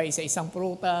kinakain ko, pa isa-isang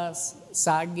prutas,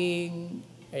 saging,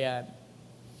 ayan.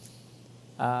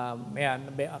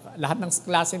 Lahat ng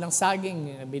klase ng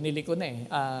saging, binili ko na eh.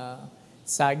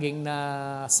 Saging na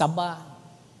saba,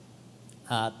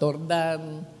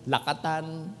 tordan,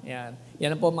 lakatan, yan.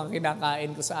 Yan ang po mga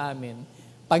kinakain ko sa amin.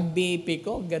 Pag BP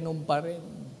ko, ganun pa rin.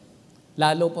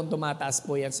 Lalo pong tumataas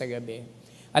po yan sa gabi.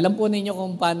 Alam po ninyo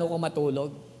kung paano ko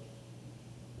matulog?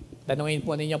 Tanungin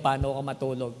po ninyo paano ko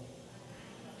matulog.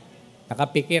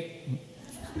 Nakapikit.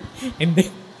 Hindi.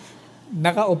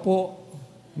 Nakaupo.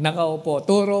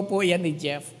 Turo po yan ni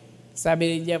Jeff.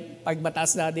 Sabi ni Jeff, pag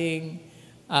mataas na ding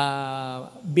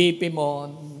BP mo,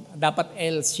 dapat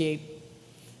L-shape.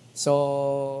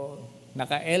 So,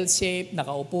 naka-L-shape,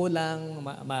 nakaupo lang,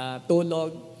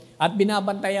 matulog. At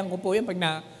binabantayan ko po yun.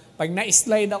 Pag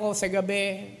na-slide ako sa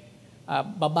gabi,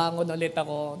 babangon ulit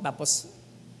ako. Tapos,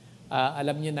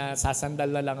 alam nyo na,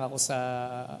 sasandal na lang ako sa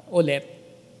ulit.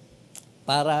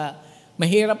 Para,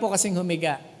 mahirap po kasing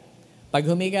humiga. Pag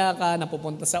humiga ka,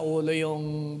 napupunta sa ulo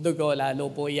yung dugo,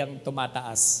 lalo po yung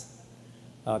tumataas.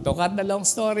 To cut the long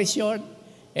story short,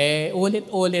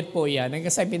 Ulit-ulit po yan.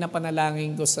 Kasi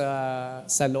pinapanalangin ko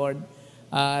sa Lord,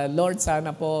 Lord,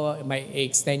 sana po may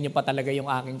extend nyo pa talaga yung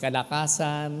aking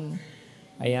kalakasan.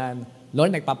 Ayan.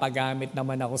 Lord, nagpapagamit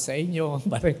naman ako sa inyo.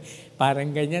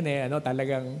 parang ganyan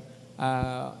talagang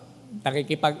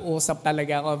nakikipag-usap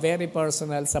talaga ako. Very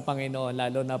personal sa Panginoon,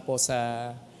 lalo na po sa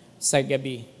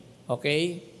gabi.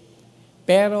 Okay?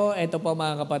 Pero ito po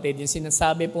mga kapatid, yung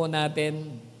sinasabi po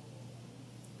natin,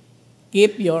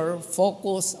 keep your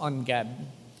focus on God.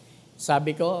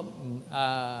 Sabi ko,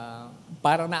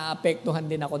 parang naapektuhan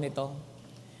din ako nito.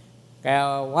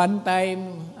 Kaya one time,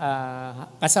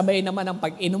 kasabay naman ang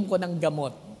pag-inom ko ng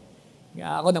gamot.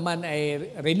 Ako naman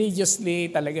ay religiously,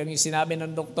 talagang yung sinabi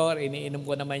ng doktor, iniinom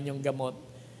ko naman yung gamot.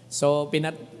 So,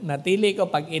 pinatili ko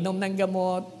pag-inom ng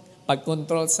gamot,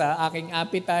 pag-control sa aking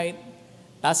appetite,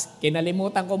 tapos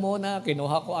kinalimutan ko muna,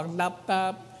 kinuha ko ang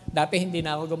laptop. Dati hindi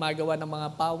na ako gumagawa ng mga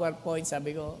PowerPoint.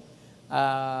 Sabi ko,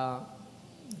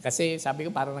 kasi sabi ko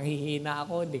parang nanghihina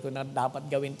ako, hindi ko na dapat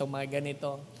gawin itong mga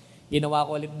ganito. Ginawa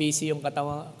ko ulit busy yung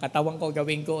katawan ko,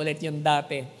 gawin ko ulit yung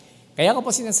dati. Kaya ko po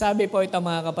sinasabi po ito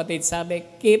mga kapatid, sabi,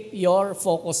 keep your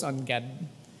focus on God,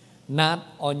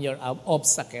 not on your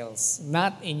obstacles,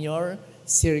 not in your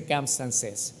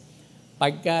circumstances.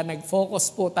 Pagka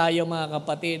nag-focus po tayo mga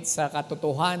kapatid sa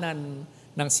katotohanan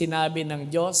ng sinabi ng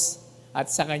Diyos at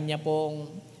sa Kanya pong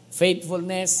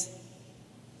faithfulness,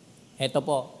 ito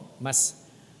po, mas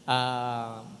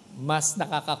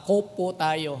nakaka-cope po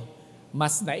tayo,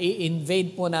 mas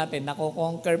nai-invade po natin,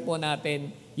 nako-conquer po natin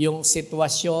yung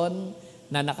sitwasyon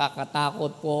na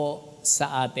nakakatakot po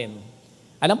sa atin.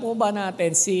 Alam po ba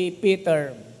natin, si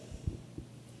Peter,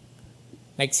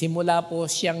 nagsimula po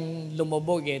siyang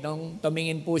lumubog nung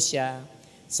tumingin po siya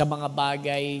sa mga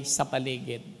bagay sa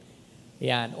paligid.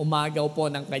 Yan, umagaw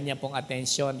po ng kanya pong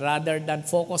atensyon rather than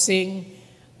focusing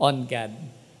on God.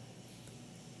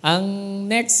 Ang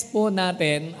next po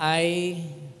natin ay,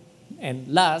 and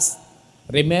last,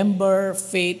 remember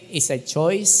faith is a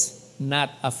choice, not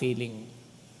a feeling.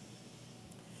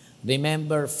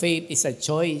 Remember, faith is a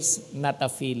choice, not a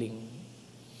feeling.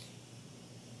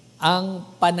 Ang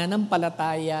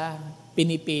pananampalataya,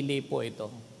 pinipili po ito.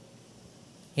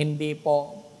 Hindi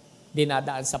po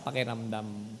dinadaan sa pakiramdam.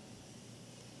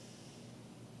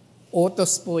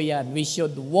 Utos po yan. We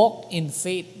should walk in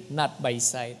faith, not by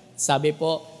sight. Sabi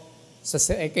po sa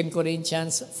 2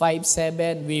 Corinthians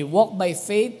 5:7, we walk by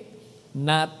faith,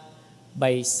 not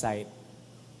by sight.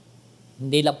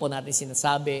 Hindi lang po natin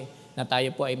sinasabi na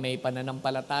tayo po ay may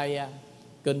pananampalataya,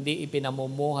 kundi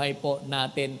ipinamumuhay po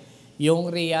natin yung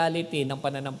reality ng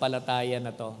pananampalataya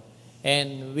na to.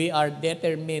 And we are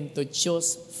determined to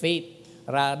choose faith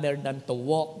rather than to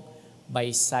walk by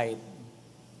sight.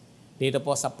 Dito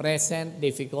po sa present,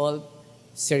 difficult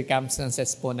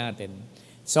circumstances po natin.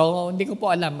 So, hindi ko po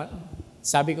alam.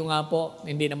 Sabi ko nga po,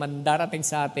 hindi naman darating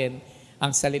sa atin ang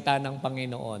salita ng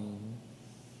Panginoon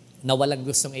na walang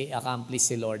gustong i-accomplish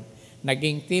si Lord.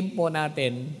 Naging team po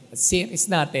natin, series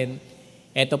natin,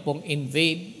 ito pong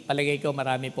Invade. Palagay ko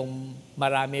marami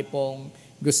pong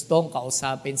gustong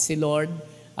kausapin si Lord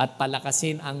at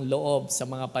palakasin ang loob sa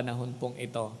mga panahon pong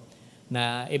ito.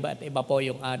 Na iba't iba po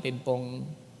yung atin pong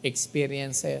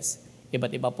experiences,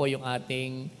 iba't iba po yung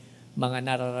ating mga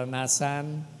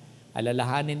nararanasan.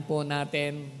 Alalahanin po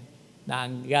natin na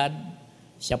ang God,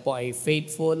 siya po ay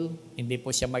faithful, hindi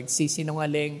po siya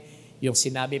magsisinungaling. Yung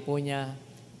sinabi po niya,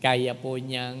 kaya po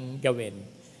niyang gawin.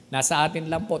 Nasa atin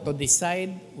lang po to decide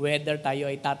whether tayo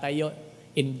ay tatayo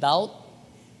in doubt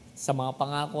sa mga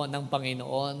pangako ng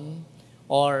Panginoon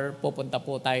or pupunta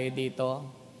po tayo dito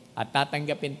at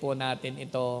tatanggapin po natin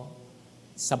ito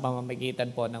sa pamamagitan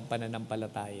po ng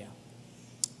pananampalataya.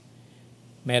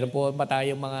 Meron po ba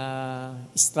tayong mga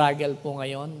struggle po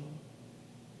ngayon?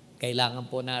 Kailangan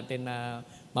po natin na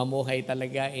mamuhay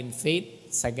talaga in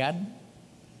faith sa God.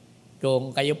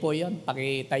 Kung kayo po yun,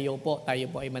 pakitayo po, tayo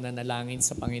po ay mananalangin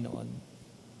sa Panginoon.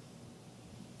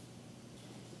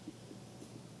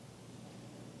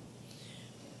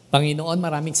 Panginoon,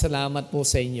 maraming salamat po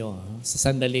sa inyo sa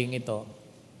sandaling ito.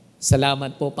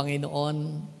 Salamat po,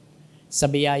 Panginoon, sa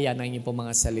biyaya ng inyong po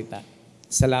mga salita.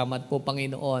 Salamat po,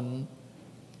 Panginoon,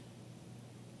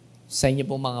 sa inyo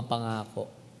pong mga pangako.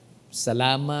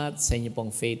 Salamat sa inyo pong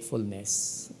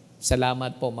faithfulness.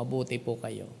 Salamat po, mabuti po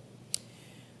kayo.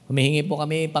 Humihingi po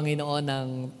kami, Panginoon, ng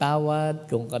tawad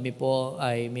kung kami po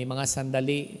ay may mga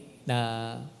sandali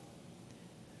na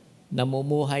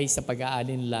namumuhay sa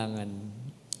pag-aalinlangan.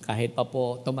 Kahit pa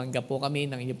po tumanggap po kami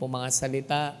ng inyong pong mga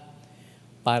salita,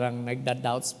 parang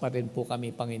nagda-doubts pa rin po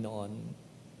kami, Panginoon.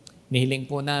 Nihiling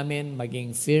po namin,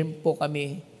 maging firm po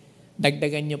kami.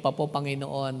 Dagdagan niyo pa po,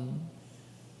 Panginoon,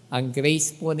 ang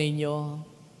grace po ninyo,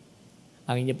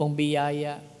 ang inyo pong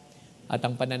biyaya, at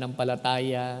ang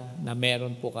pananampalataya na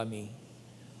meron po kami.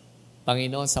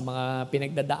 Panginoon, sa mga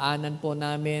pinagdadaanan po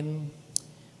namin,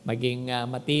 maging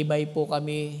matibay po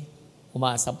kami,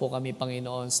 umasa po kami,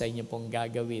 Panginoon, sa inyo pong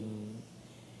gagawin.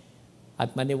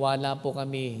 At maniwala po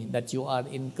kami that you are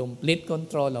in complete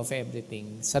control of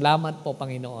everything. Salamat po,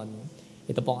 Panginoon.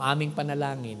 Ito pong aming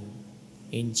panalangin.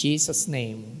 In Jesus'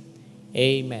 name,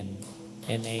 amen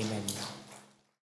and amen.